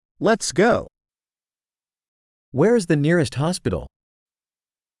Let's go. Where is the nearest hospital?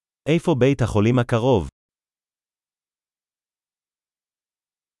 איפה בית החולים הקרוב?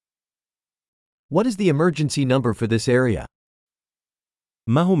 What is the emergency number for this area?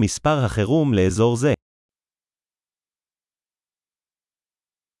 מהו מספר החירום לאזור זה?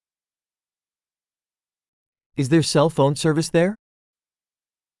 Is there cell phone service there?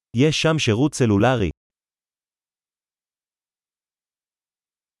 יש שם שירות סלולרי.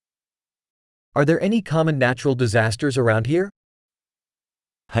 Are there any common natural disasters around here?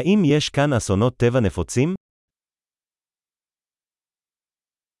 האם יש כאן אסונות טבע נפוצים?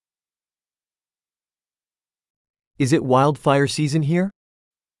 Is it wildfire season here?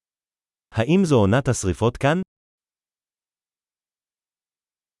 האם זו עונת השריפות כאן?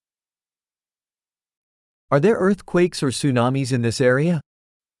 Are there earthquakes or tsunamis in this area?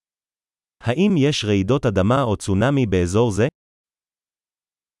 האם יש רעידות אדמה או צונאמי באזור זה?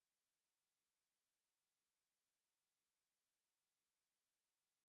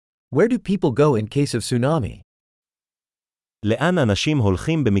 Where do people go in case of tsunami? לאן אנשים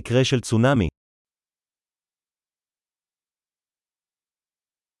הולכים במקרה של צונאמי?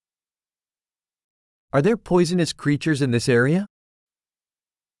 Are there poisonous creatures in this area?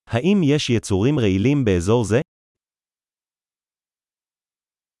 האם יש יצורים רעילים באזור זה?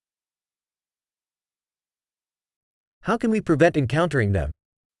 How can we prevent encountering them?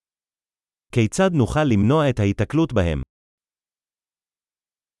 כיצד נוכל למנוע את ההיתקלות בהם?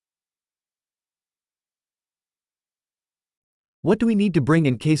 What do we need to bring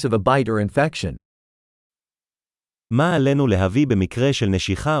in case of a bite or infection? מה עלינו להביא במקרה של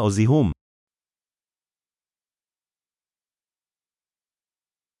נשיכה או זיהום?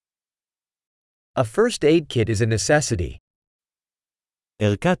 A first aid kit is a necessity.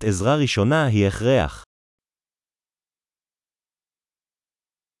 ערכת עזרה ראשונה היא הכרח.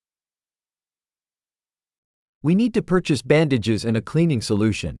 We need to purchase bandages and a cleaning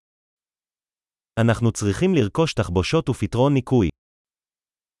solution. אנחנו צריכים לרכוש תחבושות ופתרון ניקוי.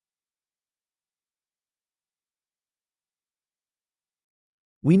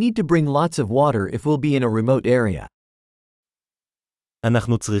 We need to bring lots of water if we'll be in a remote area.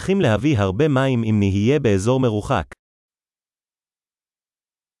 אנחנו צריכים להביא הרבה מים אם נהיה באזור מרוחק.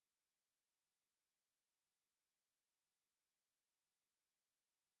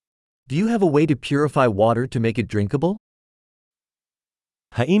 Do you have a way to purify water to make it drinkable?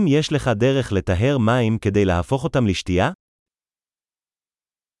 האם יש לך דרך לטהר מים כדי להפוך אותם לשתייה?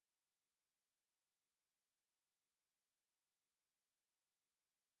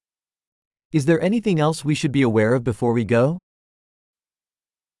 Is there anything else we should be aware of before we go?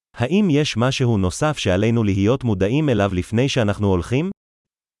 האם יש משהו נוסף שעלינו להיות מודעים אליו לפני שאנחנו הולכים?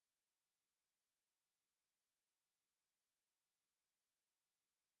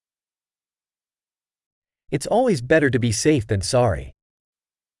 It's always better to be safe than sorry.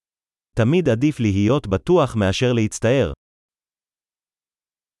 תמיד עדיף להיות בטוח מאשר להצטער.